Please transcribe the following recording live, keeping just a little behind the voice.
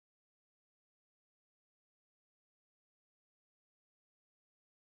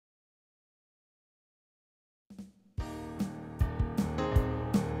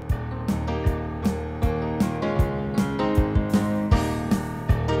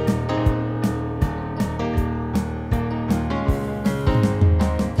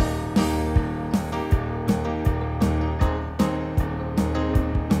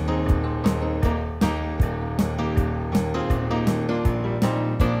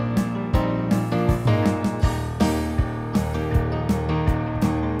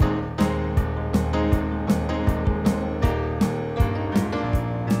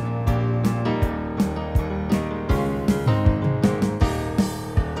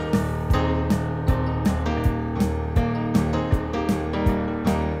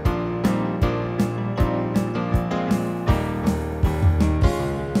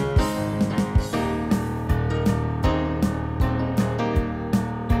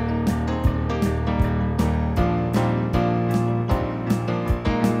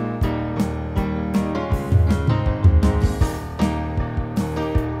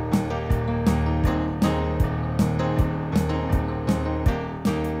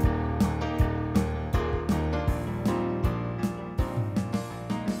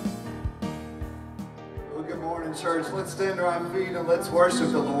church. Let's stand to our feet and let's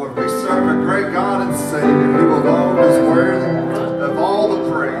worship the Lord. We serve a great God and Savior who alone is worthy of all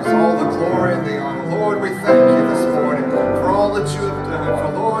the praise, all the glory, and the honor. Lord, we thank you this morning for all that you have done.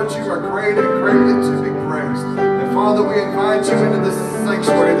 For Lord, you are great and greatly to be praised. And Father, we invite you into this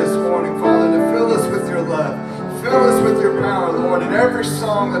sanctuary this morning, Father, to fill us with your love. Fill us with your power, Lord, in every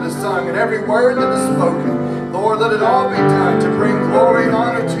song that is sung and every word that is spoken. Lord, let it all be done to bring glory and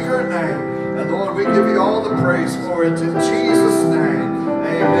honor to your name. And Lord, we give you all the praise for it in Jesus' name.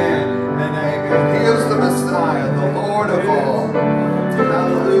 Amen and amen. He is the Messiah, the Lord of all.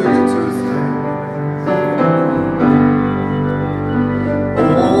 Hallelujah to his name.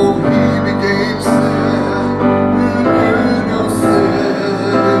 Oh, he became sin, who knew no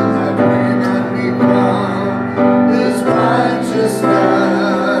sin, that we might be crowned his righteousness.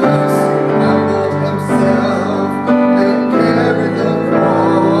 Humbled himself and carried the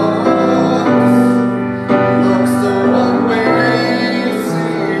cross. Love so amazing,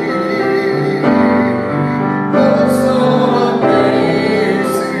 love so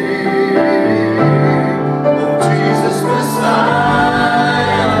amazing.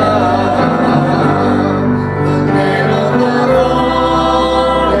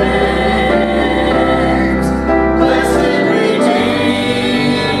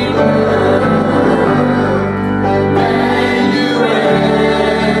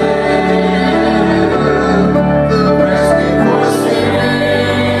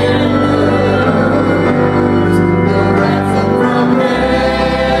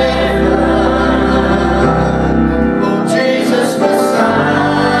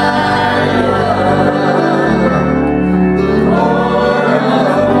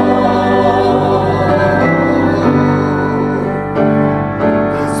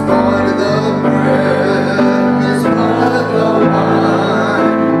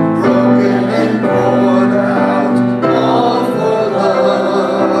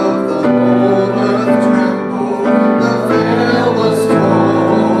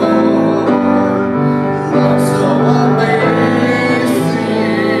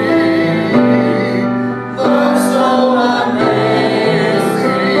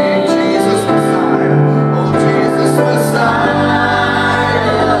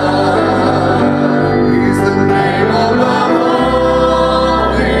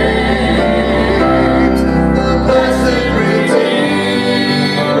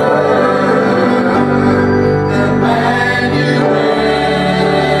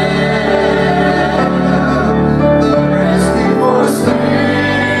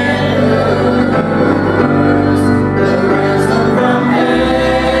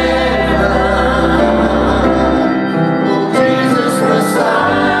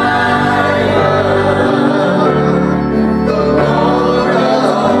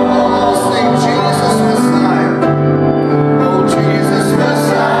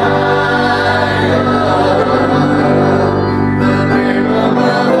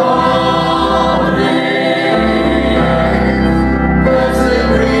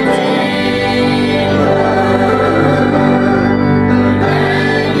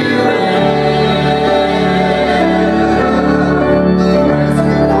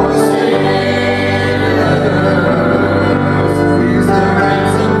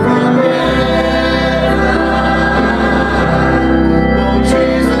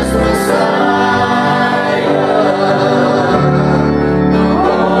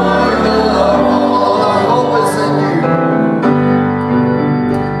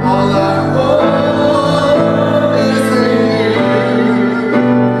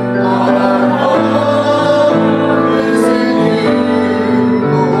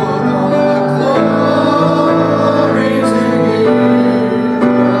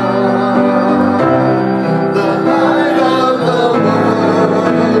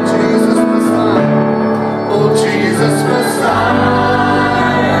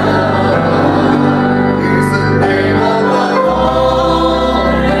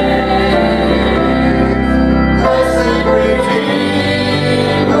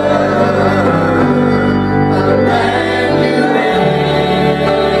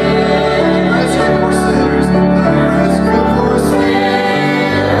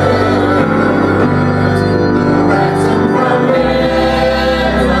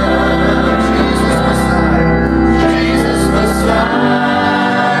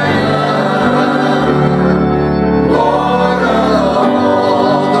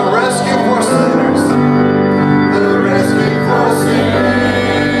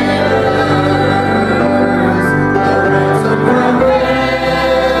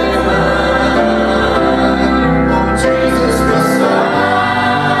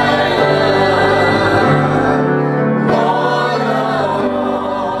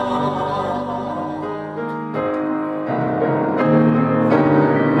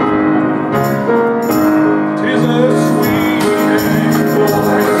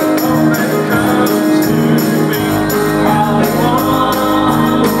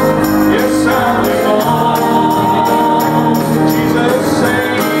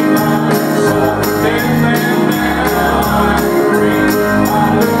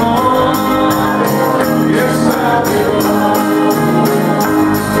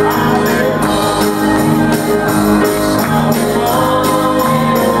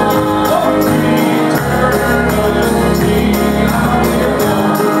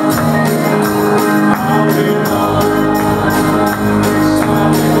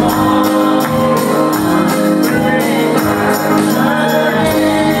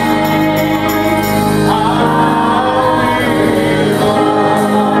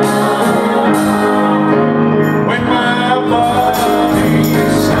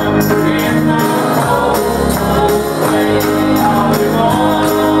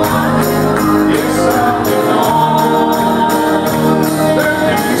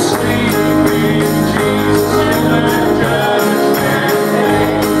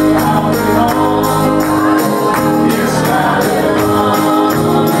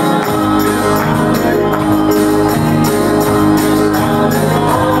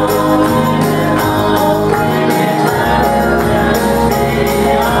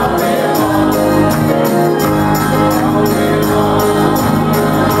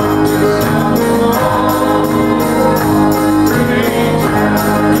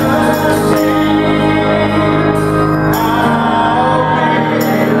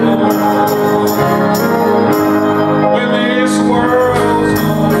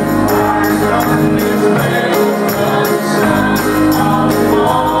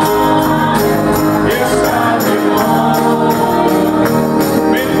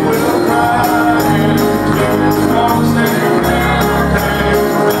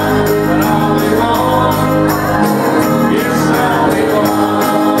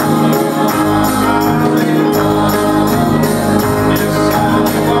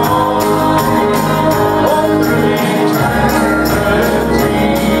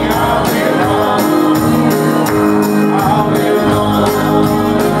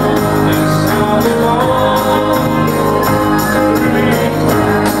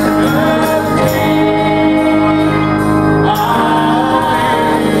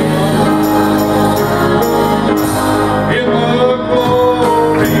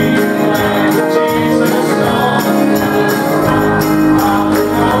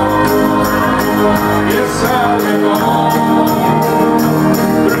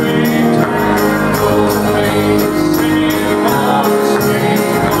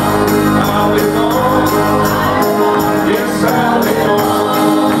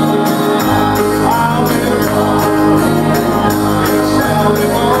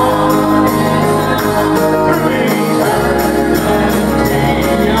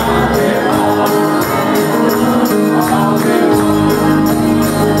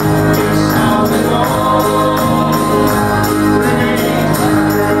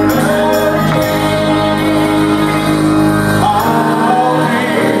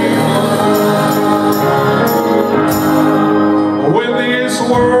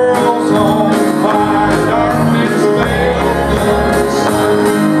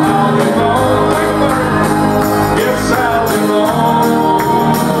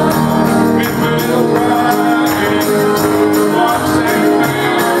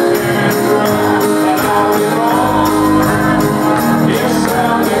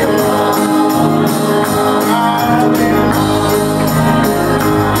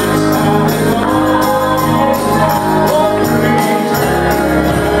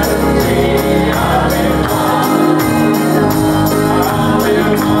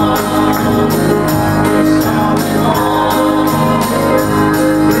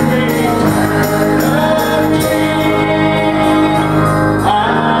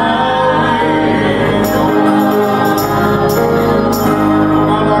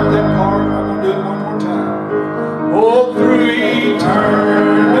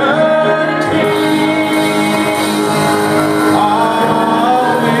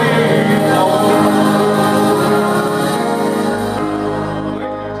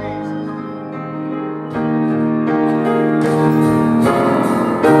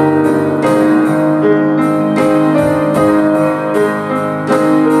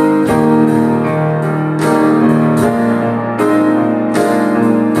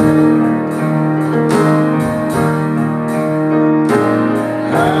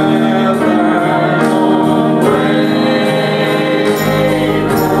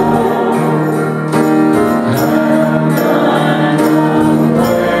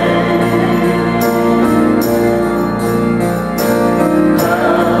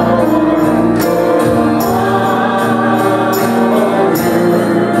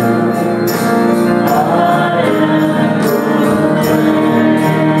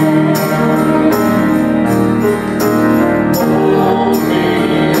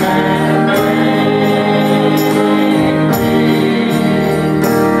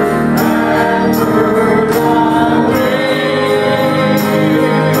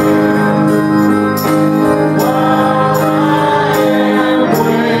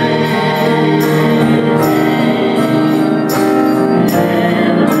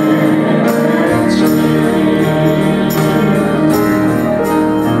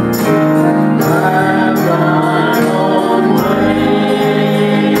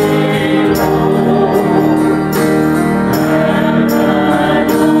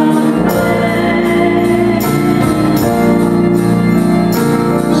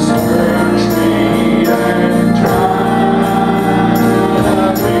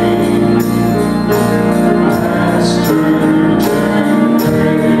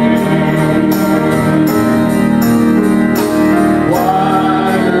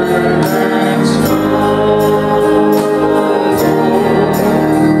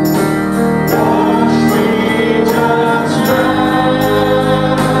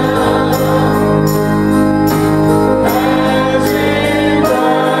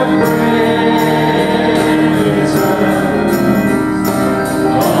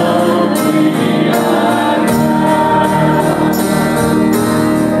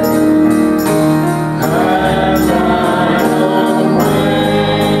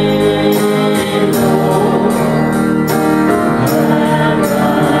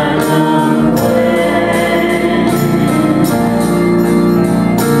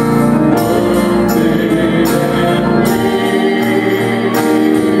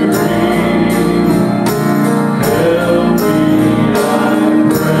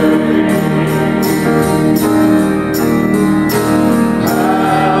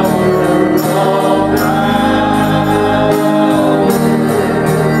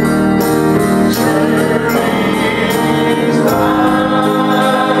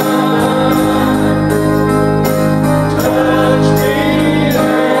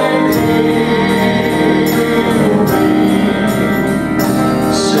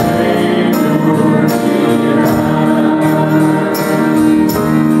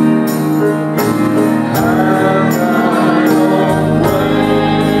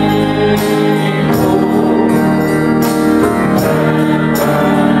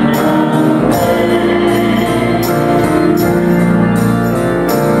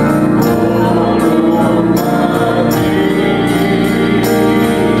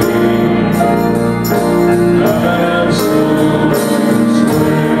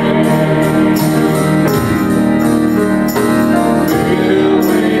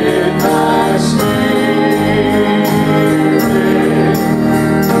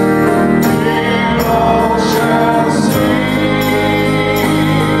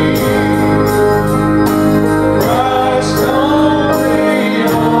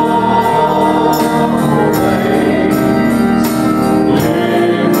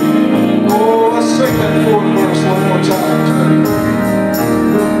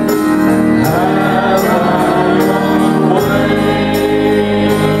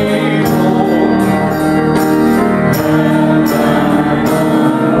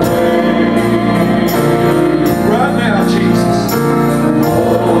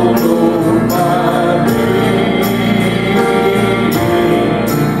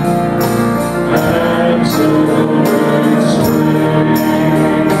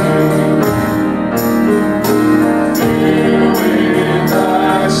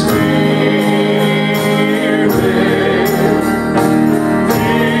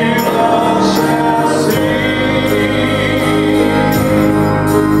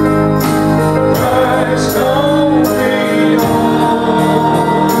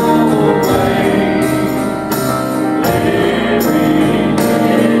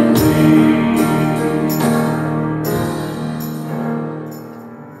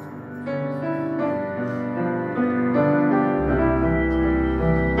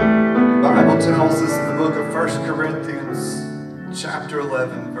 tells us in the book of 1 Corinthians, chapter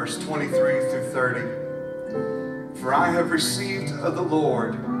 11, verse 23 through 30. For I have received of the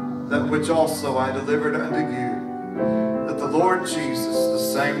Lord that which also I delivered unto you, that the Lord Jesus, the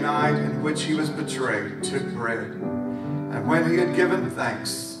same night in which he was betrayed, took bread. And when he had given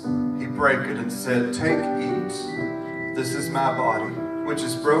thanks, he brake it and said, Take, eat. This is my body, which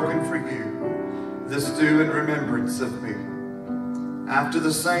is broken for you. This do in remembrance of me. After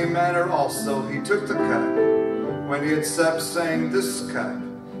the same manner also he took the cup, when he had supped, saying, This cup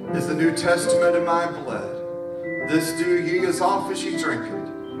is the New Testament in my blood. This do ye as oft as ye drink it,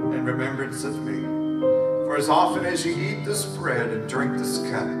 in remembrance of me. For as often as ye eat this bread and drink this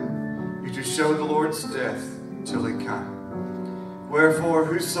cup, ye do show the Lord's death till he come. Wherefore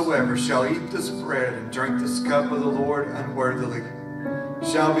whosoever shall eat this bread and drink this cup of the Lord unworthily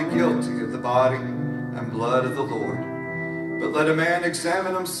shall be guilty of the body and blood of the Lord. But let a man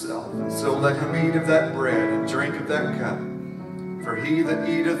examine himself, and so let him eat of that bread and drink of that cup. For he that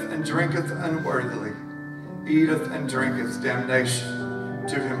eateth and drinketh unworthily eateth and drinketh damnation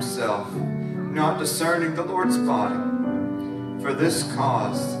to himself, not discerning the Lord's body. For this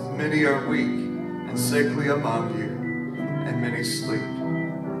cause many are weak and sickly among you, and many sleep.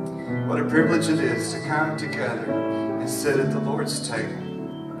 What a privilege it is to come together and sit at the Lord's table.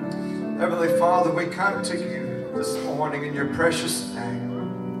 Heavenly Father, we come to you this morning in your precious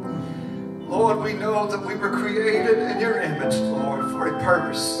name. Lord, we know that we were created in your image, Lord, for a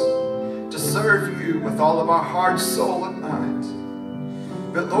purpose, to serve you with all of our heart, soul, and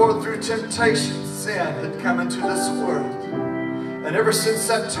mind. But Lord, through temptation, sin had come into this world. And ever since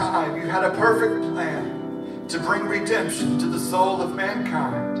that time, you had a perfect plan to bring redemption to the soul of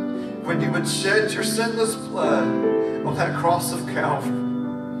mankind when you would shed your sinless blood on that cross of Calvary.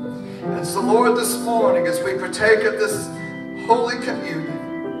 And so, Lord, this morning, as we partake of this Holy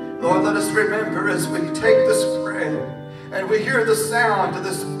Communion, Lord, let us remember as we take this bread and we hear the sound of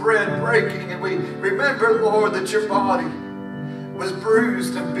this bread breaking, and we remember, Lord, that your body was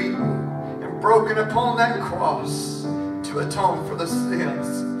bruised and beaten and broken upon that cross to atone for the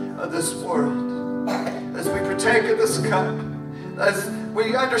sins of this world. As we partake of this cup, as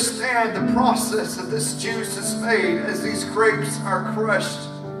we understand the process that this juice is made, as these grapes are crushed,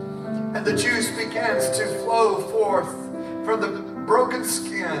 and the juice begins to flow forth from the broken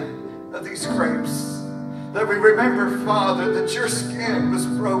skin of these grapes. That we remember, Father, that your skin was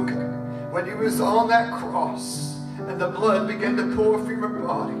broken when you was on that cross and the blood began to pour from your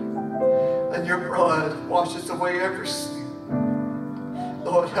body. And your blood washes away every sin.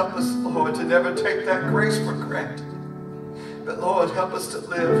 Lord, help us, Lord, to never take that grace for granted. But Lord, help us to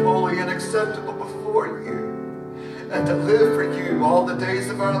live holy and acceptable before you, and to live for you all the days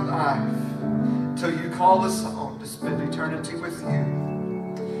of our life till you call us home to spend eternity with you.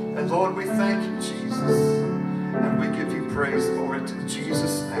 And Lord, we thank you, Jesus, and we give you praise for it in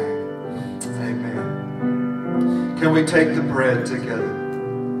Jesus' name. Amen. Can we take the bread together?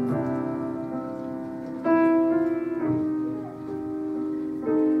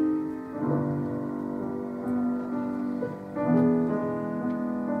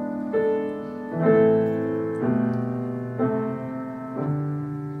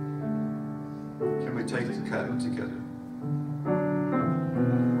 Take the cup together.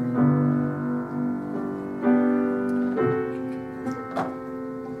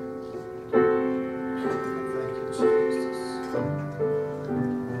 Thank you, Jesus.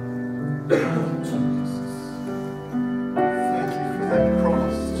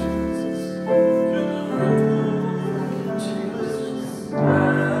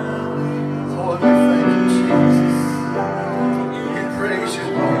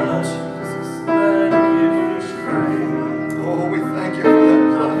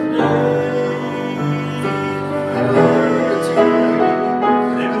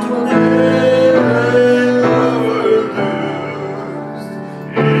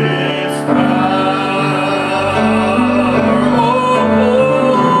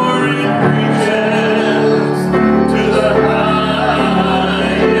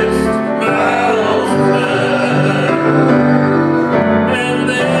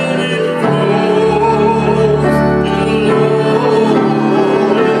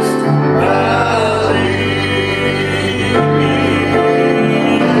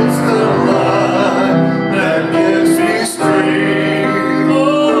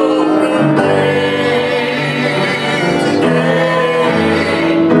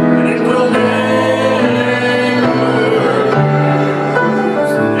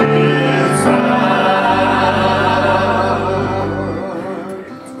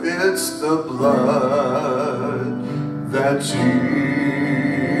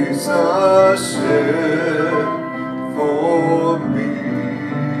 for me.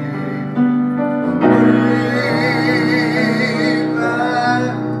 Way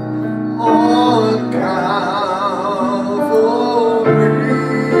back on Calvary,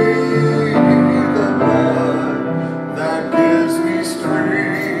 the blood that gives me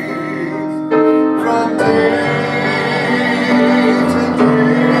strength from day to day.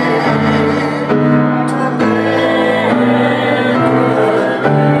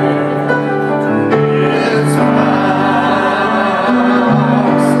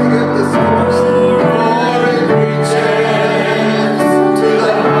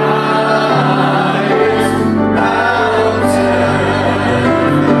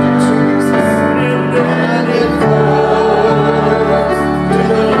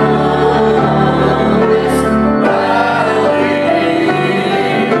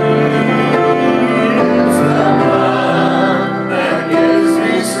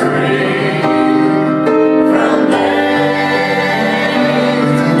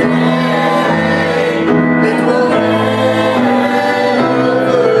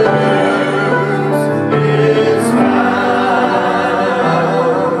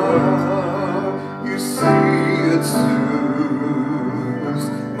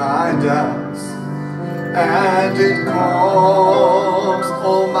 And it calms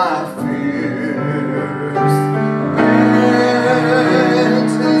all my fears, and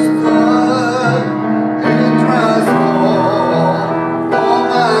His blood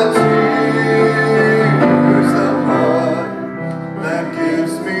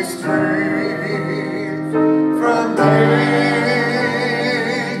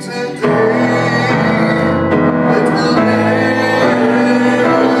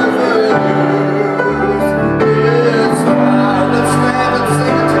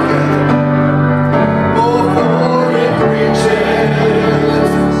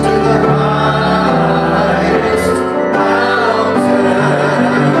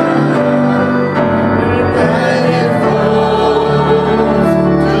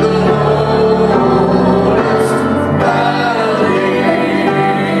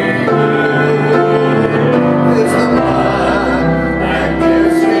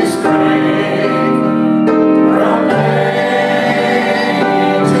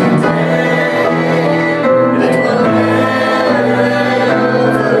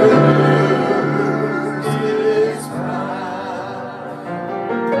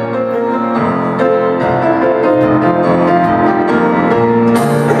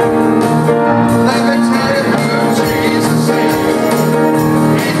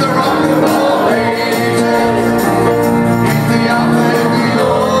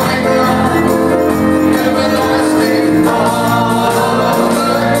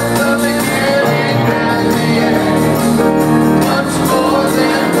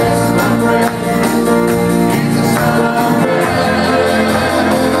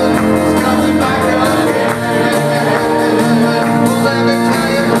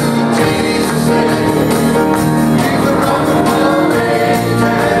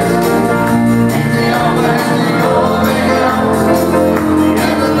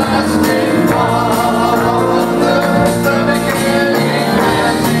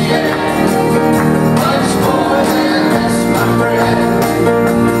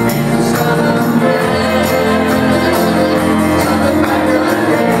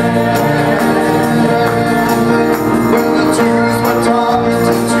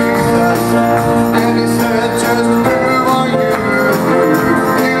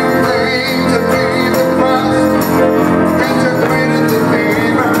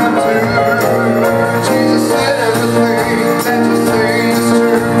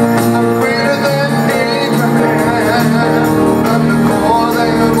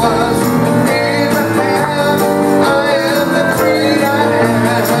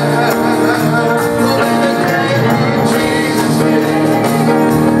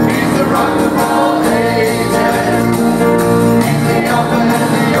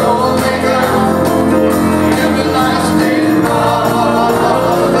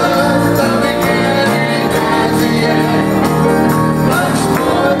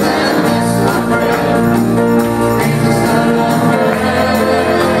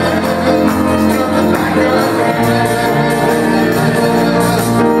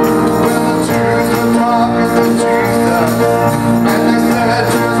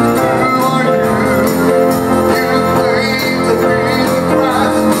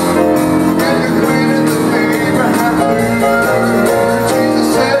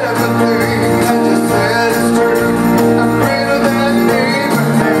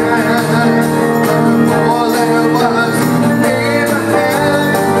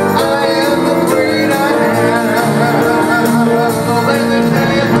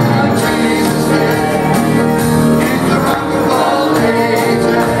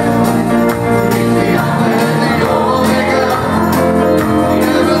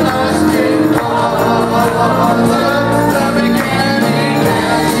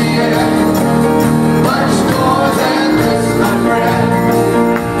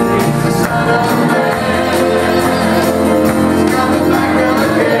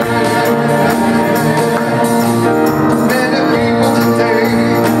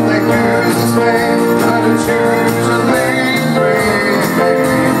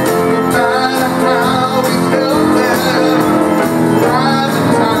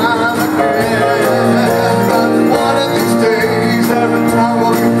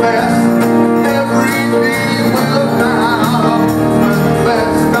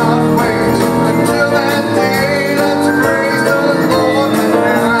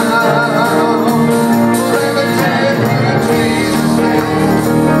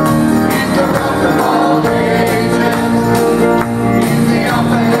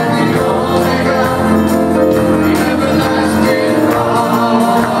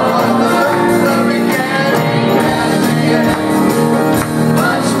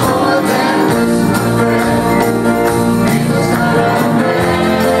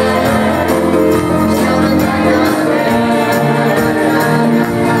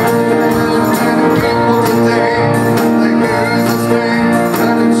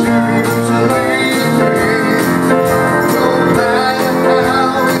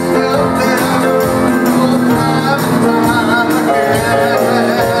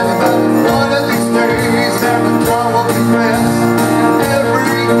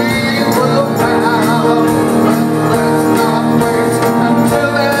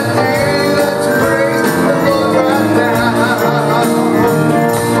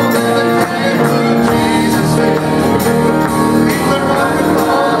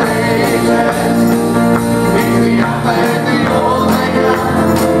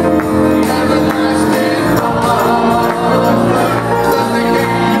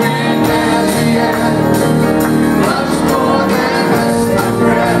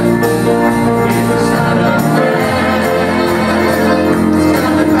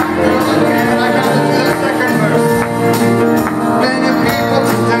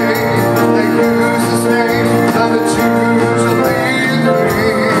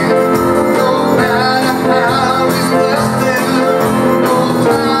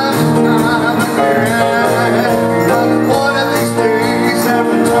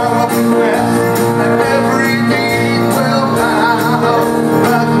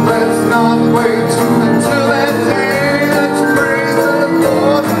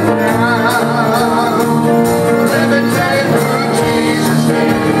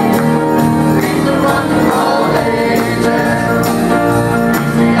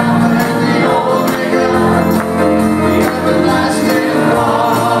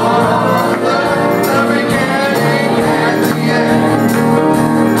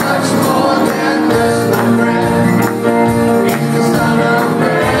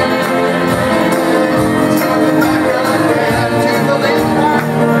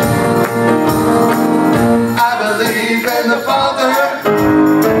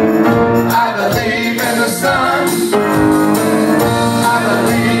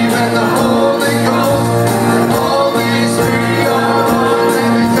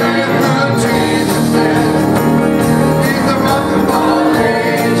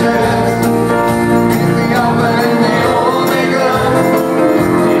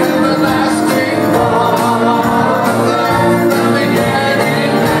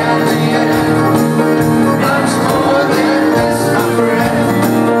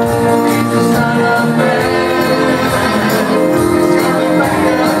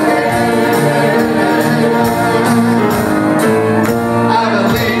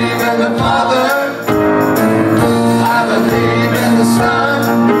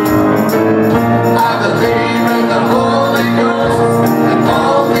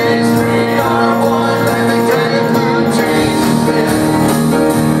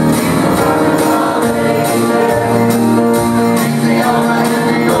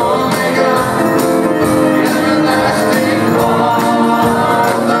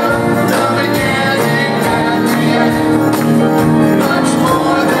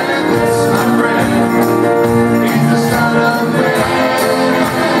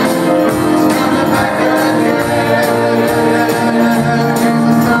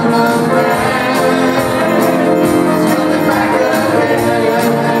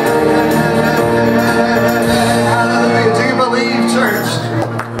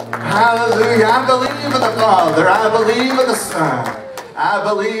I believe in the Father. I believe in the Son. I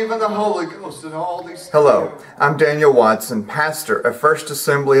believe in the Holy Ghost and all these things. Hello, I'm Daniel Watson, pastor of First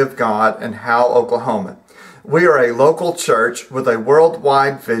Assembly of God in Howe, Oklahoma. We are a local church with a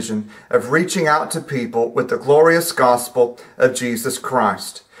worldwide vision of reaching out to people with the glorious gospel of Jesus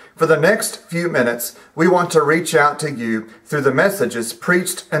Christ. For the next few minutes, we want to reach out to you through the messages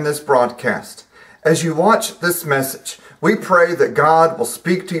preached in this broadcast. As you watch this message, we pray that God will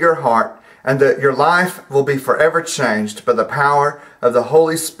speak to your heart and that your life will be forever changed by the power of the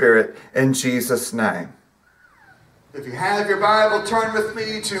Holy Spirit in Jesus' name. If you have your Bible, turn with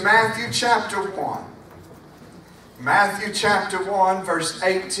me to Matthew chapter 1. Matthew chapter 1, verse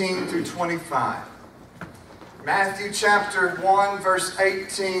 18 through 25. Matthew chapter 1, verse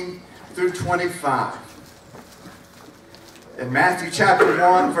 18 through 25. In Matthew chapter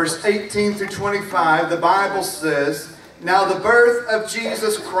 1, verse 18 through 25, the Bible says, "Now the birth of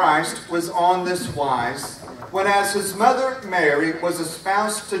Jesus Christ was on this wise, when as his mother Mary was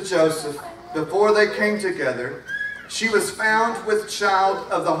espoused to Joseph, before they came together, she was found with child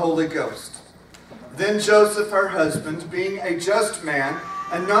of the Holy Ghost. Then Joseph, her husband, being a just man,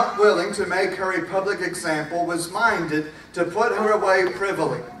 and not willing to make her a public example, was minded to put her away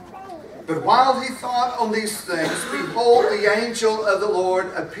privily. But while he thought on these things, behold, the angel of the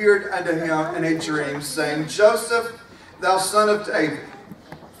Lord appeared unto him in a dream, saying, Joseph, thou son of David,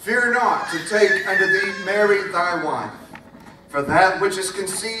 fear not to take unto thee Mary thy wife, for that which is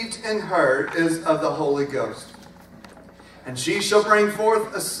conceived in her is of the Holy Ghost. And she shall bring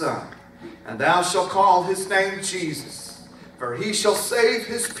forth a son, and thou shalt call his name Jesus, for he shall save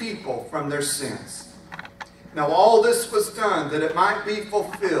his people from their sins. Now all this was done that it might be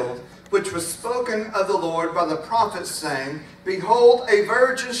fulfilled, which was spoken of the Lord by the prophet, saying, Behold, a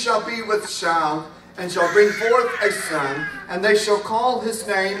virgin shall be with child, and shall bring forth a son, and they shall call his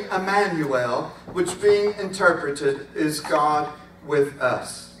name Emmanuel, which being interpreted is God with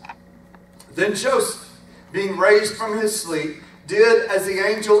us. Then Joseph, being raised from his sleep, did as the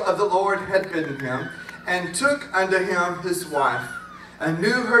angel of the Lord had bidden him, and took unto him his wife, and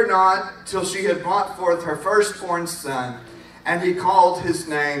knew her not till she had brought forth her firstborn son, and he called his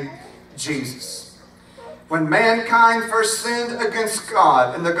name Jesus. When mankind first sinned against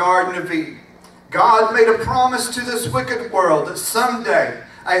God in the Garden of Eden, God made a promise to this wicked world that someday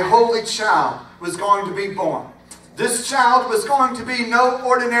a holy child was going to be born. This child was going to be no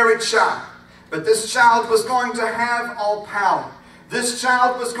ordinary child, but this child was going to have all power. This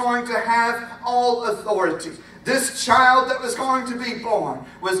child was going to have all authority. This child that was going to be born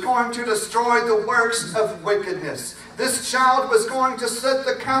was going to destroy the works of wickedness. This child was going to set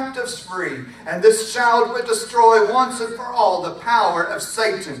the captives free. And this child would destroy once and for all the power of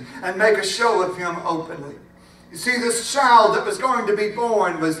Satan and make a show of him openly. You see, this child that was going to be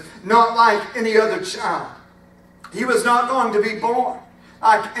born was not like any other child. He was not going to be born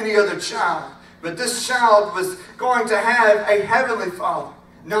like any other child. But this child was going to have a heavenly father,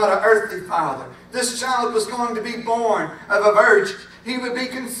 not an earthly father. This child was going to be born of a virgin. He would be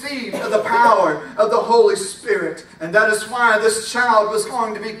conceived of the power of the Holy Spirit. And that is why this child was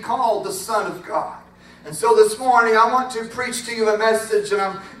going to be called the Son of God. And so this morning I want to preach to you a message, and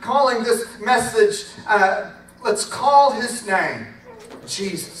I'm calling this message, let's call his name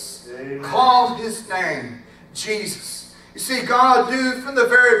Jesus. Amen. Call his name Jesus. You see, God knew from the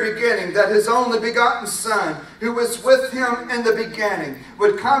very beginning that his only begotten Son, who was with him in the beginning,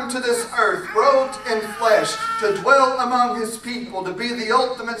 would come to this earth, robed in flesh, to dwell among his people, to be the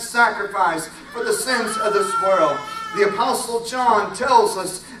ultimate sacrifice for the sins of this world. The Apostle John tells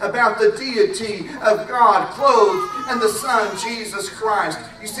us about the deity of God clothed in the Son, Jesus Christ.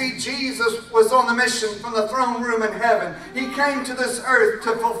 You see, Jesus was on the mission from the throne room in heaven. He came to this earth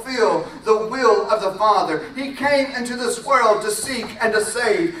to fulfill the will of the Father. He came into this world to seek and to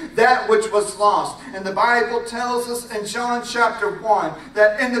save that which was lost. And the Bible tells us in John chapter 1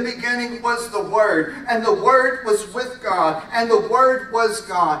 that in the beginning was the Word, and the Word was with God, and the Word was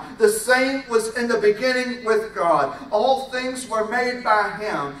God. The same was in the beginning with God. All things were made by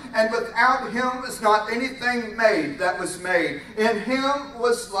him, and without him was not anything made that was made. In him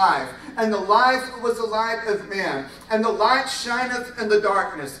was life, and the life was the light of men. And the light shineth in the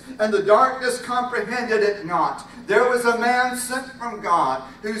darkness, and the darkness comprehended it not. There was a man sent from God,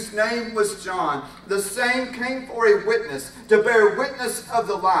 whose name was John. The same came for a witness, to bear witness of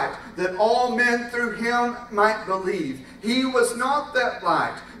the light, that all men through him might believe. He was not that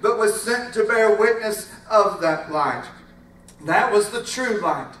light, but was sent to bear witness of that light. That was the true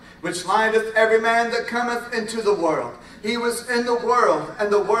light, which lighteth every man that cometh into the world. He was in the world,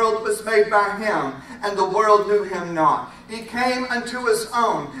 and the world was made by him, and the world knew him not. He came unto his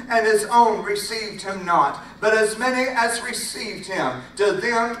own, and his own received him not. But as many as received him, to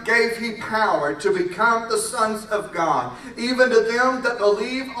them gave he power to become the sons of God, even to them that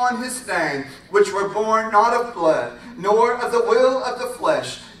believe on his name, which were born not of blood, nor of the will of the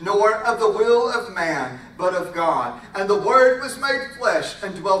flesh, nor of the will of man, but of God. And the Word was made flesh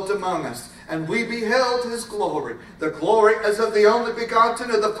and dwelt among us. And we beheld his glory, the glory as of the only begotten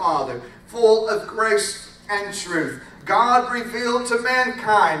of the Father, full of grace and truth. God revealed to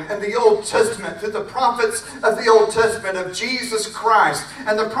mankind in the Old Testament, through the prophets of the Old Testament, of Jesus Christ.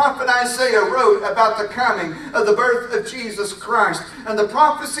 And the prophet Isaiah wrote about the coming of the birth of Jesus Christ. And the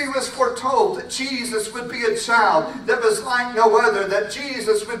prophecy was foretold that Jesus would be a child that was like no other, that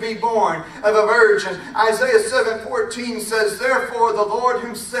Jesus would be born of a virgin. Isaiah 7:14 says, "Therefore the Lord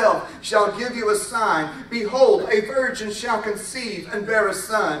himself shall give you a sign. Behold, a virgin shall conceive and bear a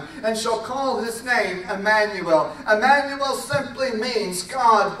son, and shall call his name Emmanuel." Emmanuel simply means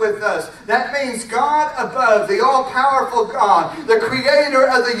God with us. That means God above, the all-powerful God, the creator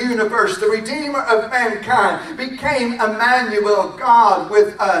of the universe, the redeemer of mankind, became Emmanuel, God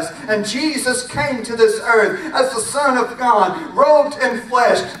with us. And Jesus came to this earth as the Son of God, robed in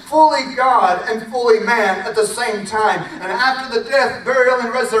flesh, fully God and fully man at the same time. And after the death, burial,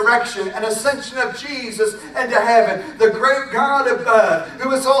 and resurrection and ascension of Jesus into heaven, the great God above,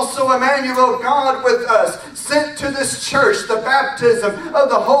 who is also Emmanuel, God with us, sent to this church the baptism of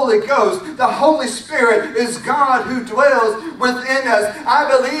the Holy Ghost. The Holy Spirit is God who dwells within us. I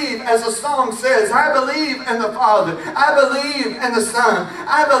believe, as the song says, I believe in the Father, I believe in the Son,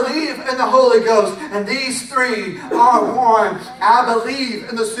 I believe in the Holy Ghost, and these three are one. I believe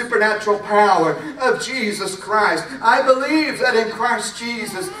in the supernatural power of Jesus Christ. I believe that in Christ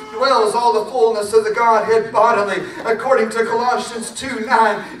Jesus dwells all the fullness of the Godhead bodily, according to Colossians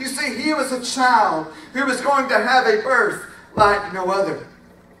 2:9. You see, he was a child who was going to have a birth like no other.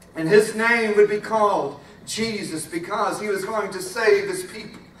 And his name would be called Jesus, because he was going to save his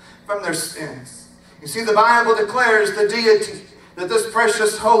people from their sins. You see, the Bible declares the deity that this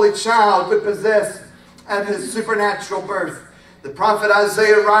precious holy child would possess at his supernatural birth. The prophet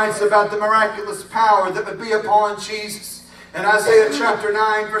Isaiah writes about the miraculous power that would be upon Jesus. In Isaiah chapter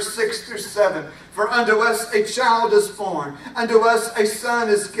 9, verse 6 through 7, "For unto us a child is born, unto us a son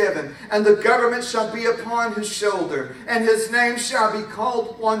is given, and the government shall be upon his shoulder, and his name shall be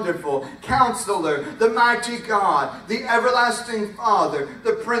called Wonderful, Counselor, the Mighty God, the Everlasting Father,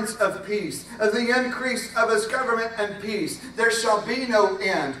 the Prince of Peace. Of the increase of his government and peace there shall be no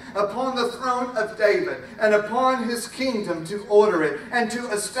end, upon the throne of David, and upon his kingdom, to order it, and to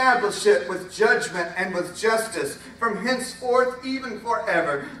establish it with judgment and with justice, from henceforth even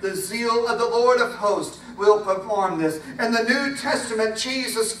forever. The zeal of the Lord of hosts will perform this." In the New Testament,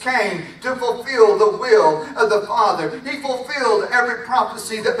 Jesus came to fulfill the will of the Father. He fulfilled every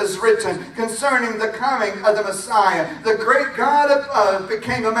prophecy that was written concerning the coming of the Messiah. The great God above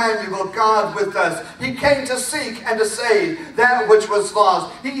became Emmanuel, God with us. He came to seek and to save that which was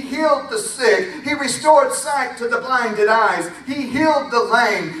lost. He healed the sick. He restored sight to the blinded eyes. He healed the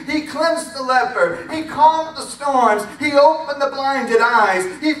lame. He cleansed the leper. He calmed the storms. He opened the blinded eyes.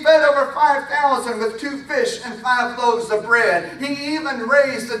 He fed over 5,000 with 2 fish and 5 loaves of bread. He even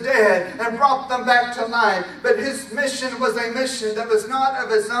raised the dead and brought them back to life. But his mission was a mission that was not of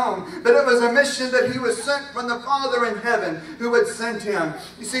his own, but it was a mission that he was sent from the Father in heaven who had sent him.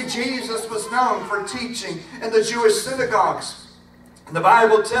 You see, Jesus was known for teaching in the Jewish synagogues. The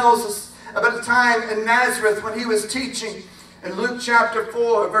Bible tells us about a time in Nazareth when he was teaching. In Luke chapter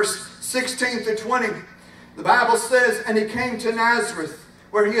 4, verse 16 through 20, the Bible says, "And he came to Nazareth,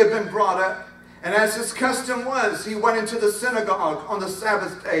 where he had been brought up. And as his custom was, he went into the synagogue on the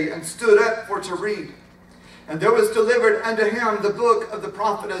Sabbath day, and stood up for to read. And there was delivered unto him the book of the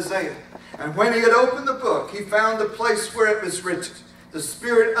prophet Isaiah. And when he had opened the book, he found the place where it was written, The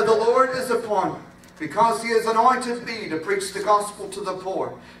Spirit of the Lord is upon me, because he has anointed me to preach the gospel to the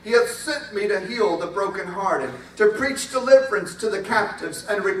poor. He hath sent me to heal the brokenhearted, to preach deliverance to the captives,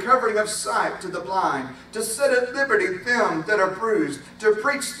 and recovering of sight to the blind, to set at liberty them that are bruised, to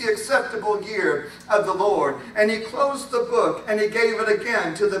preach the acceptable year of the Lord." And he closed the book, and he gave it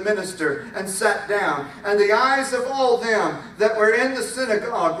again to the minister, and sat down. And the eyes of all them that were in the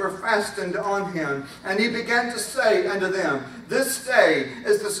synagogue were fastened on him. And he began to say unto them, "This day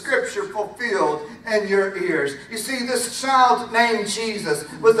is the scripture fulfilled in your ears. You see, this child named Jesus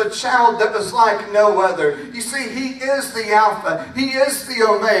was a child that was like no other. You see, He is the Alpha. He is the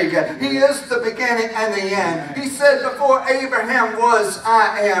Omega. He is the beginning and the end. He said, before Abraham was,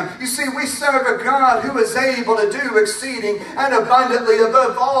 I am. You see, we serve a God who is able to do exceeding and abundantly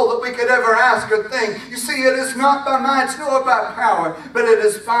above all that we could ever ask or think. You see, it is not by might nor by power, but it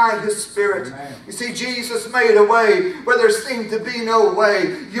is by His Spirit. Amen. You see, Jesus made a way where there seemed to be no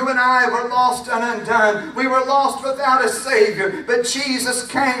way. You and I were lost and undone. We were lost without a Savior, but Jesus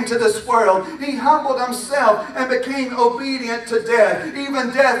came to this world. He humbled Himself and became obedient to death,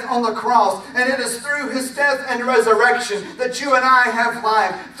 even death on the cross. And it is through His death and resurrection that you and I have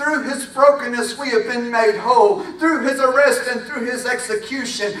life. Through His brokenness we have been made whole. Through His arrest and through His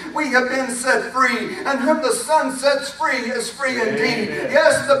execution we have been set free. And whom the Son sets free is free indeed. Amen.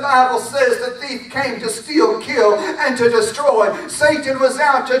 Yes, the Bible says the thief came to steal, kill, and to destroy. Satan was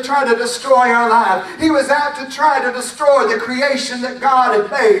out to try to destroy our life. He was out to try to destroy the creation that God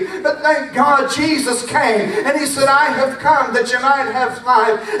had made. But thank God Jesus came and He said, I have come that you might have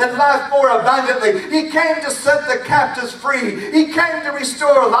life and life more abundantly. He came to set the captives free. He came to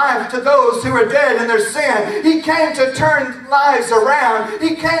restore life to those who are dead in their sin. He came to turn lives around.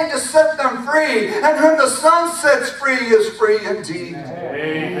 He came to set them free. And whom the Son sets free is free indeed.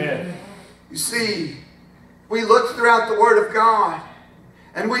 Amen. You see, we look throughout the Word of God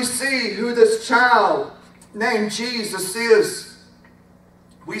and we see who this child named Jesus is.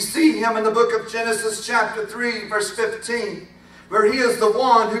 We see Him in the book of Genesis chapter 3 verse 15, where He is the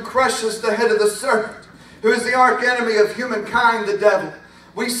one who crushes the head of the serpent, who is the arch enemy of humankind, the devil.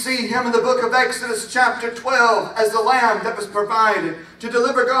 We see Him in the book of Exodus chapter 12 as the lamb that was provided to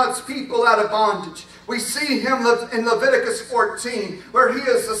deliver God's people out of bondage. We see Him in Leviticus 14, where He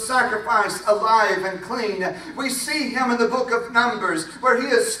is the sacrifice alive and clean. We see Him in the book of Numbers, where He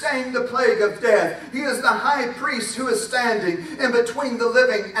has stained the plague of death. He is the high priest who is standing in between the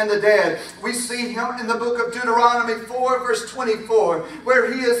living and the dead. We see Him in the book of Deuteronomy 4, verse 24,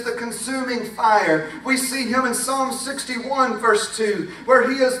 where He is the consuming fire. We see Him in Psalm 61, verse 2, where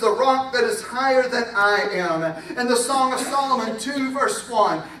He is the rock that is higher than I am. In the Song of Solomon 2, verse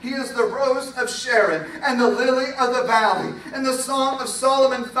 1, He is the rose of Sharon and the lily of the valley. In the Song of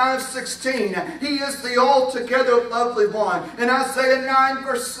Solomon 5:16, He is the altogether lovely one. In Isaiah 9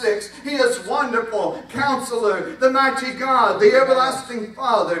 verse 6, He is wonderful, Counselor, the mighty God, the everlasting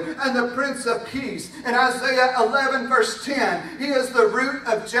Father, and the Prince of Peace. In Isaiah 11 verse 10, He is the root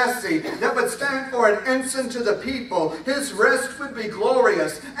of Jesse that would stand for an ensign to the people. His rest would be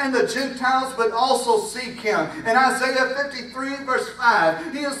glorious, and the Gentiles would also seek Him. In Isaiah 53 verse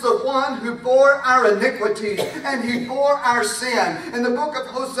 5, He is the one who bore our iniquities and He bore our sin. In the book of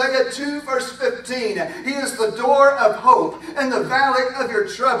Hosea 2 verse 15, He is the door of hope in the valley of your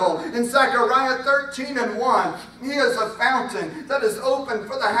trouble. In Zechariah 13 and 1, He is a fountain that is open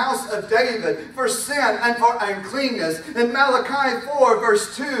for the house of David, for sin and for uncleanness. In Malachi 4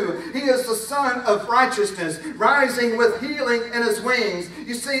 verse 2, He is the Son of righteousness, rising with healing in His wings.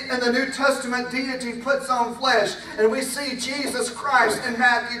 You see, in the New Testament, deity puts on flesh, and we see Jesus Christ in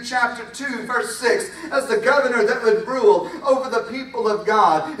Matthew chapter 2 verse 6 as the governor that would rule over the people of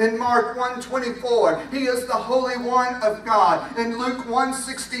God. In Mark 1:24, He is the Holy One of God. In Luke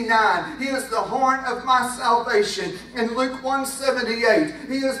 1:69, He is the horn of my salvation. In Luke 1:78,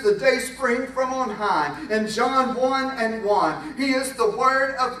 He is the day spring from on high. In John 1 and 1, He is the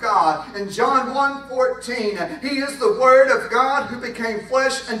Word of God. In John 1:14, He is the Word of God who became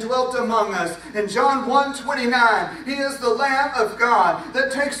flesh and dwelt among us. In John 1:29, He is the Lamb of God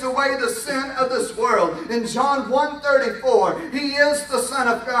that takes away the sin of this world. In John 1:34, He is the Son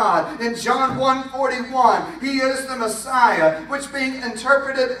of God. In John 1:41, He is the Messiah, which being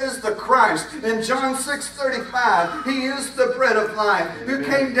interpreted is the Christ. In John 6:35, He is the bread of life, who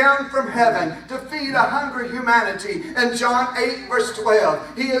came down from heaven to feed a hungry humanity. In John 8 verse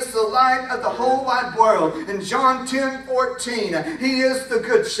 12, He is the light of the whole wide world. In John 10:14, He is the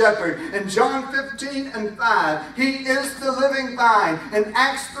good shepherd. In John 15 and 5, He is the living vine. In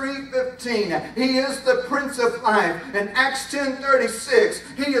Acts 3:15, He is the Prince of Life. In Acts 10:36,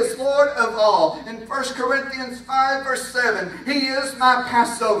 He is Lord of all. In 1 Corinthians 5 verse 7, He is my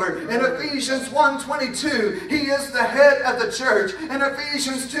Passover. In Ephesians 1:22, He is the head of the church. In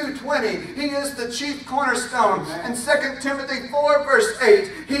Ephesians 2:20, He is the chief cornerstone. In 2 Timothy 4 verse verse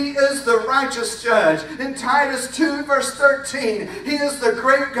 8, He is the righteous judge. In Titus 2, verse 13, He is the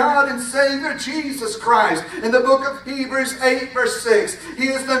great God and Savior, Jesus Christ. In the book of Hebrews 8, verse 6, He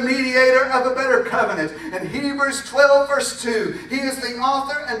is the mediator of a better covenant. In Hebrews 12, verse 2, He is the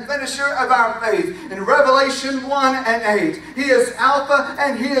author and finisher of our faith. In Revelation 1 and 8, He is Alpha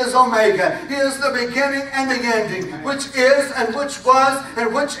and He is Omega. He is the beginning and the ending, which is and which was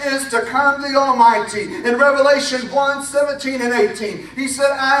and which is to come, the Almighty. In Revelation 1, 17 and 18, He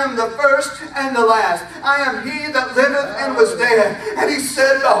said, I am the first and the last. I am He that liveth and was dead. And He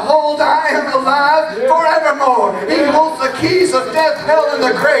said, behold, I am alive forevermore. He holds the keys of death, hell, and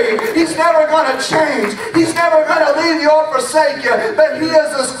the grave. He's never going to change. He's never going to leave you or forsake you. But He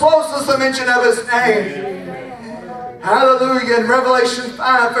is as close as the mention of His name. Hallelujah. In Revelation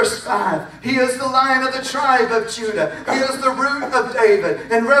 5, verse 5, He is the Lion of the tribe of Judah. He is the root of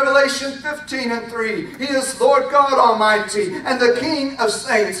David. In Revelation 15 and 3, He is Lord God Almighty and the King of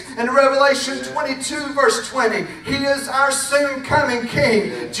saints. In Revelation 22, verse 20, He is our soon coming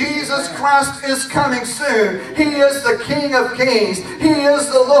King. Jesus Christ is coming soon. He is the King of kings. He is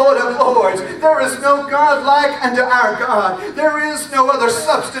the Lord of lords. There is no God like unto our God. There is no other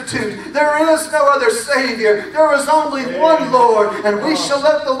substitute. There is no other Savior. There is only one Lord, and we shall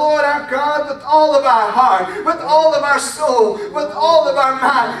love the Lord our God with all of our heart, with all of our soul, with all of our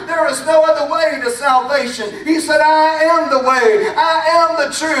mind. There is no other way to salvation. He said, I am the way, I am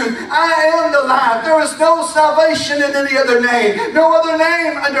the truth, I am the life. There is no salvation in any other name, no other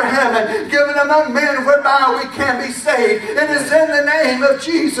name under heaven given among men whereby we can be saved. It is in the name of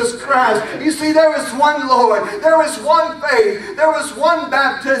Jesus Christ. You see, there is one Lord, there is one faith, there was one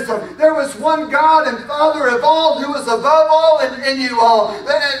baptism, there was one God and Father of all, who is above all and in you all.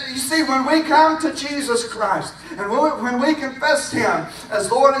 You see, when we come to Jesus Christ and when we confess Him as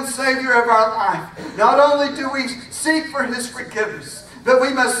Lord and Savior of our life, not only do we seek for His forgiveness, but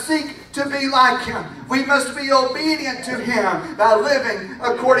we must seek to be like Him. We must be obedient to Him by living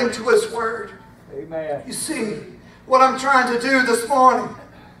according to His Word. Amen. You see, what I'm trying to do this morning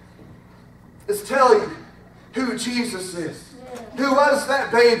is tell you who Jesus is. Who was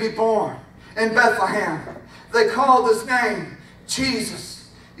that baby born in Bethlehem? They called His name Jesus.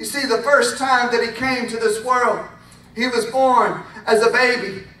 You see, the first time that He came to this world, He was born as a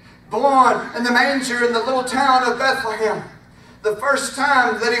baby, born in the manger in the little town of Bethlehem. The first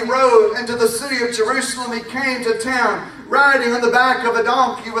time that He rode into the city of Jerusalem, He came to town riding on the back of a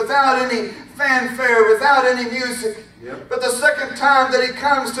donkey without any fanfare, without any music. Yep. But the second time that He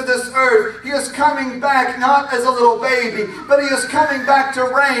comes to this earth, He is coming back not as a little baby, but He is coming back to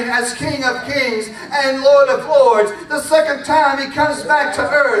reign as King of kings and Lord of lords. The second time He comes back to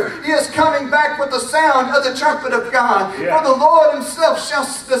earth, He is coming back with the sound of the trumpet of God. Yeah. For the Lord Himself shall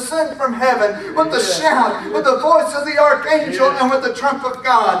descend from heaven with the shout, with the voice of the archangel, and with the trump of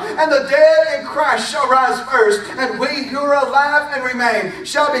God. And the dead in Christ shall rise first, and we who are alive and remain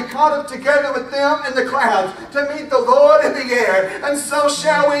shall be caught up together with them in the clouds to meet the Lord in the air, and so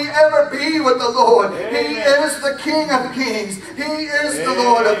shall we ever be with the Lord. Amen. He is the King of kings. He is the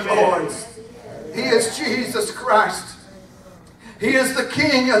Lord of lords. He is Jesus Christ. He is the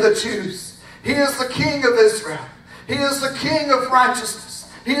King of the Jews. He is the King of Israel. He is the King of righteousness.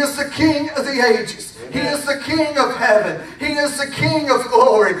 He is the King of the ages. He is the King of heaven. He is the King of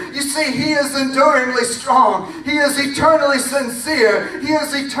glory. You see, He is enduringly strong. He is eternally sincere. He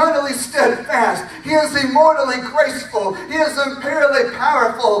is eternally steadfast. He is immortally graceful. He is imperially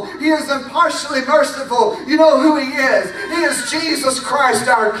powerful. He is impartially merciful. You know who He is. He is Jesus Christ,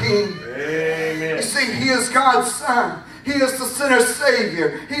 our King. Amen. You see, He is God's Son. He is the sinner's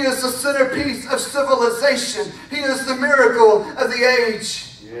Savior. He is the centerpiece of civilization. He is the miracle of the age.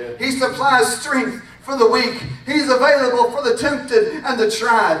 Yeah. He supplies strength for the weak. He's available for the tempted and the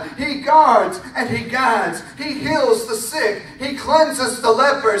tried. He guards and He guides. He heals the sick. He cleanses the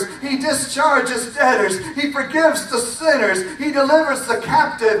lepers. He discharges debtors. He forgives the sinners. He delivers the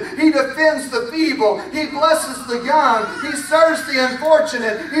captive. He defends the feeble. He blesses the young. He serves the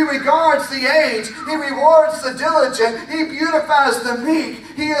unfortunate. He regards the aged. He rewards the diligent. He beautifies the meek.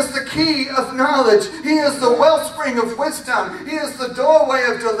 He is the key of knowledge. He is the wellspring of wisdom. He is the doorway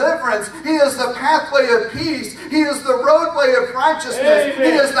of deliverance. He is the pathway of peace. He is the roadway of righteousness.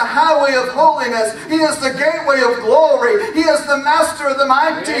 Amen. He is the highway of holiness. He is the gateway of glory. He is the master of the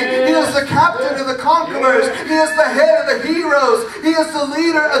mighty. Amen. He is the captain of the conquerors. Amen. He is the head of the heroes. He is the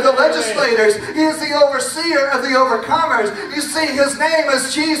leader of the legislators. He is the overseer of the overcomers. You see, His name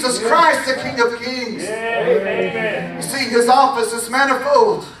is Jesus Christ, the King of kings. Amen. You see, His office is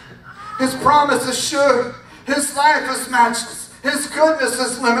manifold. His promise is sure. His life is matchless. His goodness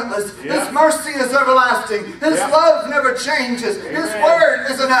is limitless. His mercy is everlasting. His love never changes. His word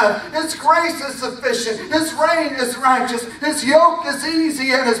is enough. His grace is sufficient. His reign is righteous. His yoke is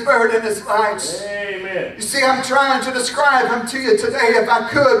easy and his burden is light. Amen. You see, I'm trying to describe him to you today if I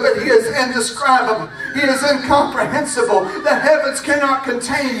could, but he is indescribable. He is incomprehensible. The heavens cannot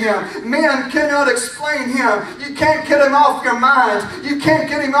contain him. Men cannot explain him. You can't get him off your mind. You can't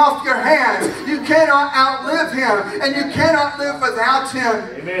get him off your hands. You cannot outlive him, and you cannot live without him.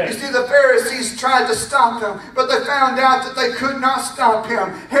 Amen. You see, the Pharisees tried to stop him, but they found out that they could not stop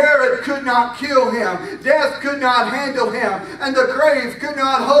him. Herod could not kill him. Death could not handle him, and the grave could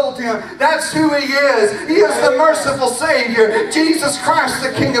not hold him. That's who he is. He is the merciful Savior, Jesus Christ,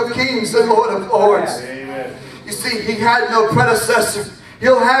 the King of Kings and Lord of Lords. Amen. You see, he had no predecessor.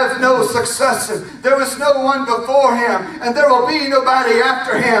 He'll have no successor. There was no one before him, and there will be nobody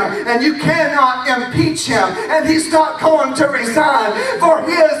after him. And you cannot impeach him, and he's not going to resign. For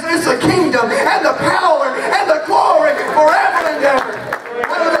his is the kingdom, and the power, and the glory forever and ever.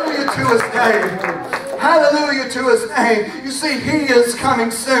 Hallelujah to his name. Hallelujah to his name. You see, he is coming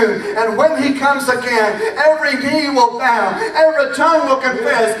soon. And when he comes again, every knee will bow. Every tongue will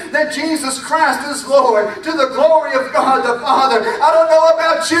confess that Jesus Christ is Lord, to the glory of God the Father. I don't know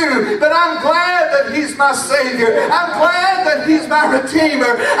about you, but I'm glad that he's my Savior. I'm glad that he's my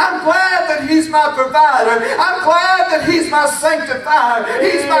Redeemer. I'm glad that he's my provider. I'm glad that he's my sanctifier.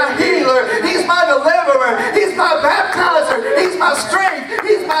 He's my healer. He's my deliverer. He's my baptizer. He's my strength.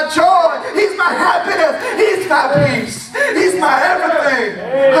 He's my joy. He's my happiness. He's my peace. He's my everything.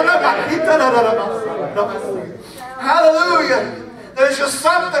 Hallelujah. There's just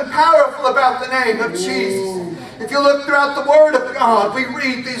something powerful about the name of Jesus. If you look throughout the Word of God, we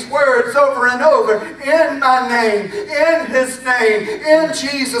read these words over and over. In my name, in His name, in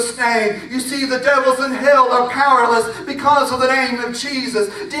Jesus' name. You see, the devils in hell are powerless because of the name of Jesus.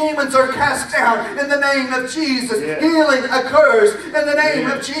 Demons are cast down in the name of Jesus. Healing occurs in the name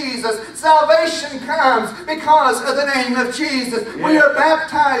of Jesus. Salvation comes because of the name of Jesus. We are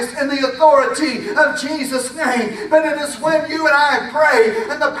baptized in the authority of Jesus' name. But it is when you and I pray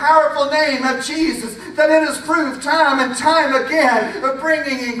in the powerful name of Jesus that it is proved time and time again of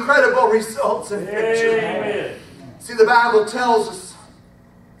bringing incredible results and victory. See, the Bible tells us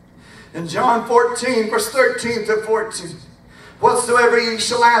in John 14, verse 13 to 14, whatsoever ye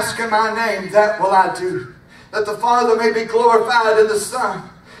shall ask in my name, that will I do, that the Father may be glorified in the Son.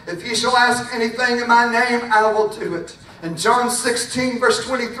 If ye shall ask anything in my name, I will do it. In John 16, verse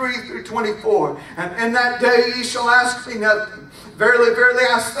 23 through 24, and in that day ye shall ask me nothing. Verily, verily,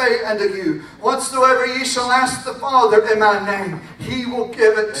 I say unto you, whatsoever ye shall ask the Father in my name, He will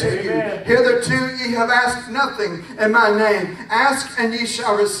give it to you. Hitherto ye have asked nothing in my name. Ask and ye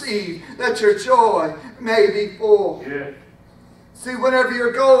shall receive, that your joy may be full. See, whenever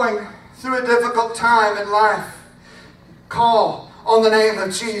you're going through a difficult time in life, call on the name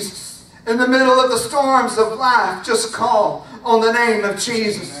of Jesus. In the middle of the storms of life, just call on the name of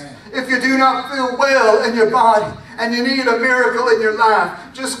Jesus. If you do not feel well in your body, and you need a miracle in your life,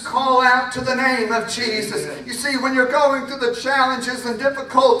 just call out to the name of Jesus. You see, when you're going through the challenges and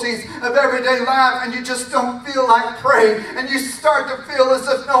difficulties of everyday life and you just don't feel like praying and you start to feel as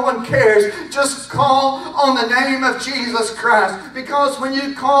if no one cares, just call on the name of Jesus Christ. Because when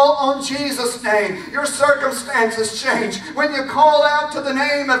you call on Jesus' name, your circumstances change. When you call out to the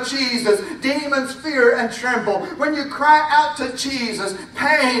name of Jesus, demons fear and tremble. When you cry out to Jesus,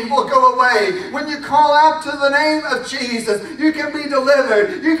 pain will go away. When you call out to the name of Jesus, you can be delivered.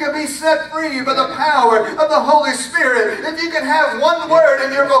 You can be set free by the power of the Holy Spirit. If you can have one word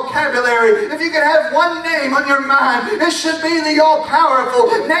in your vocabulary, if you can have one name on your mind, it should be the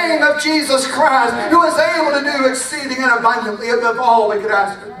all-powerful name of Jesus Christ, who is able to do exceeding and abundantly above all we could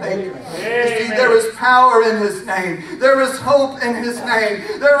ask or think. You see, there is power in His name. There is hope in His name.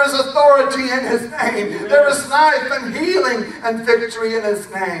 There is authority in His name. There is life and healing and victory in His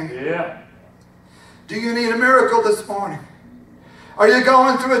name. Do you need a miracle this morning? Are you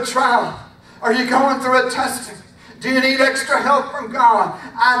going through a trial? Are you going through a testing? Do you need extra help from God?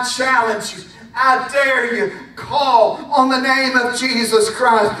 I challenge you. I dare you. Call on the name of Jesus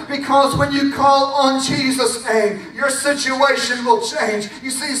Christ. Because when you call on Jesus' name, your situation will change.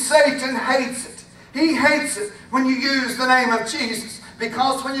 You see, Satan hates it. He hates it when you use the name of Jesus.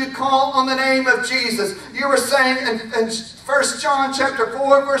 Because when you call on the name of Jesus, you were saying in 1 John chapter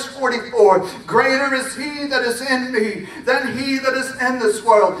 4, verse 44, greater is He that is in me than he that is in this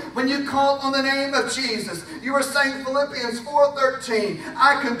world. When you call on the name of Jesus, you were saying Philippians 4:13,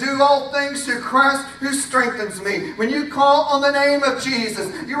 I can do all things through Christ who strengthens me. When you call on the name of Jesus,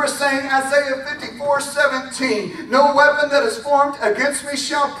 you were saying Isaiah 54:17, no weapon that is formed against me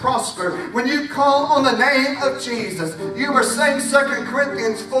shall prosper. When you call on the name of Jesus, you were saying 2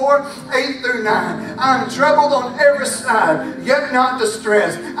 Corinthians 4:8 through 9, I am troubled on every side, yet not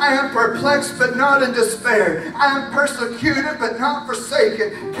distressed. I am perplexed, but not in despair. I am persecuted, but not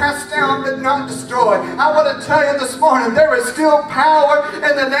forsaken. Cast down, but not destroyed. I want to tell you this morning, there is still power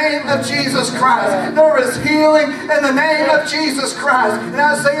in the name of Jesus Christ. There is healing in the name of Jesus Christ. In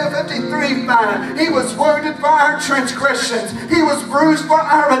Isaiah 53:5, He was wounded for our transgressions. He was bruised for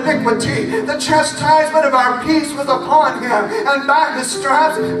our iniquity. The chastisement of our peace was upon Him, and by His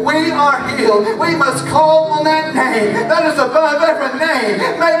stripes we are healed. We must call on that name that is above every name.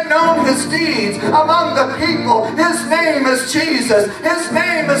 Make known His deeds among the people. His name is Jesus. His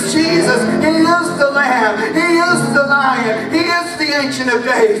name is Jesus. He is the Lamb. He is the Lion. He is the Ancient of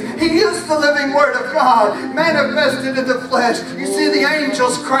Days. He is the living Word of God manifested in the flesh. You see the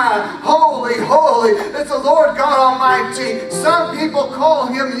angels cry, holy, holy is the Lord God Almighty. Some people call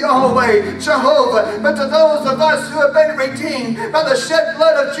Him Yahweh, Jehovah, but to those of us who have been redeemed by the shed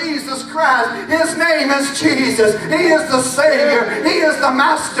blood of Jesus Christ, His name is Jesus. He is the Savior. He is the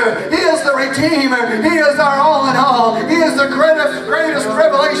Master. He is the Redeemer. He is our all in all. He is the greatest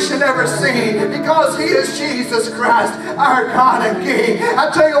revelation ever seen, because He is Jesus Christ, our God and King. I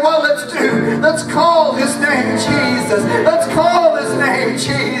tell you what, let's do. Let's call His name Jesus. Let's call His name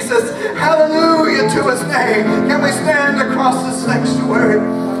Jesus. Hallelujah to His name. Can we stand across the sanctuary?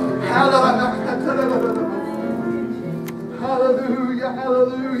 Hallelujah,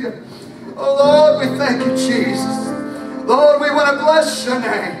 hallelujah. Oh Lord, we thank you, Jesus. Lord, we want to bless your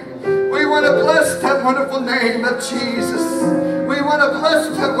name. We want to bless that wonderful name of Jesus. We want to bless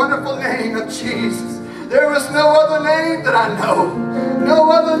that wonderful name of Jesus. There is no other name that I know.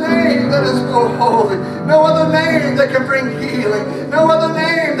 No other name that is more holy. No other name that can bring healing. No other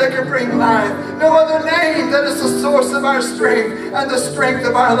name that can bring life. No other name that is the source of our strength and the strength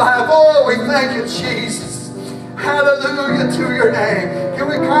of our life. Oh, we thank you, Jesus. Hallelujah to your name. Can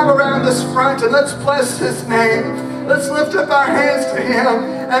we come around this front and let's bless His name? Let's lift up our hands to Him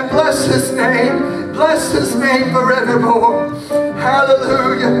and bless His name. Bless His name forevermore.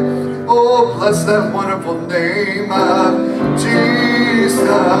 Hallelujah. Oh, bless that wonderful name of Jesus.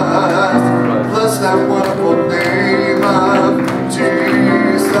 Bless that wonderful name of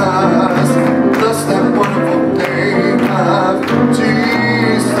Jesus. Bless that wonderful name of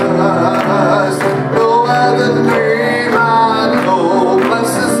Jesus. No other name I know.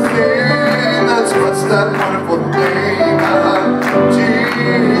 Bless His name. Let's bless that wonderful name of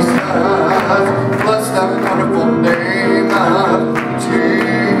Jesus. Bless that wonderful name of Jesus.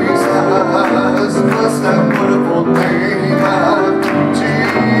 Bless that wonderful name of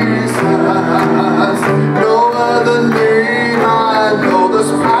Jesus. No other name I know.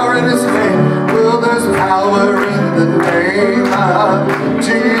 There's power in His name. Well, there's power in the name of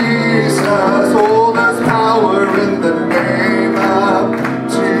Jesus. Oh, there's power in the name of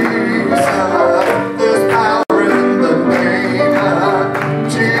Jesus. There's power in the name of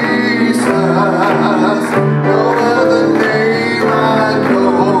Jesus. No other name I know.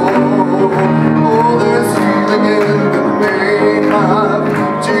 Oh, there's healing in the name of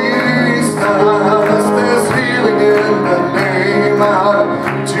Jesus. There's healing in the name of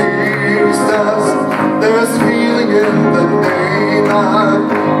Jesus. There's healing in the name of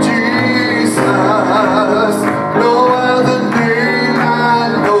Jesus. No other name I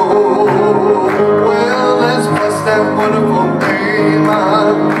know. Well, let's bless that wonderful name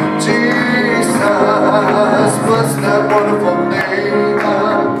of Jesus. Bless that wonderful name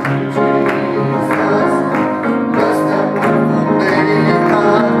of Jesus. Bless that wonderful name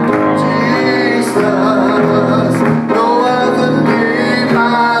of Jesus. No other name I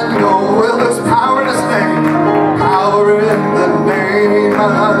know. Well, there's power in His name. Power in the name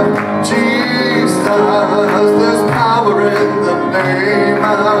of Jesus. There's power in the name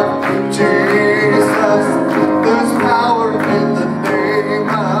of Jesus. There's power in the name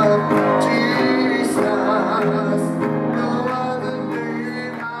of Jesus. No other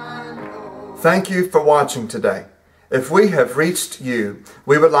name I know. Thank you for watching today. If we have reached you,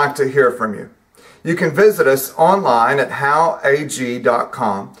 we would like to hear from you. You can visit us online at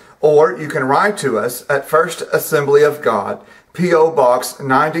howag.com, or you can write to us at First Assembly of God, P.O. Box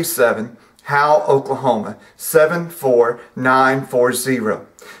 97, Howe, Oklahoma, 74940.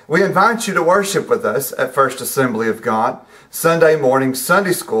 We invite you to worship with us at First Assembly of God, Sunday morning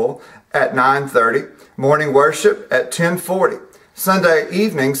Sunday school at 9:30, morning worship at 10:40, Sunday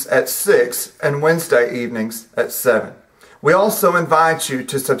evenings at 6, and Wednesday evenings at 7. We also invite you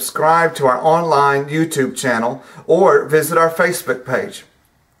to subscribe to our online YouTube channel or visit our Facebook page.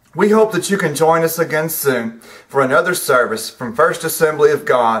 We hope that you can join us again soon for another service from First Assembly of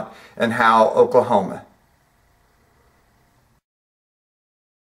God in Howe, Oklahoma.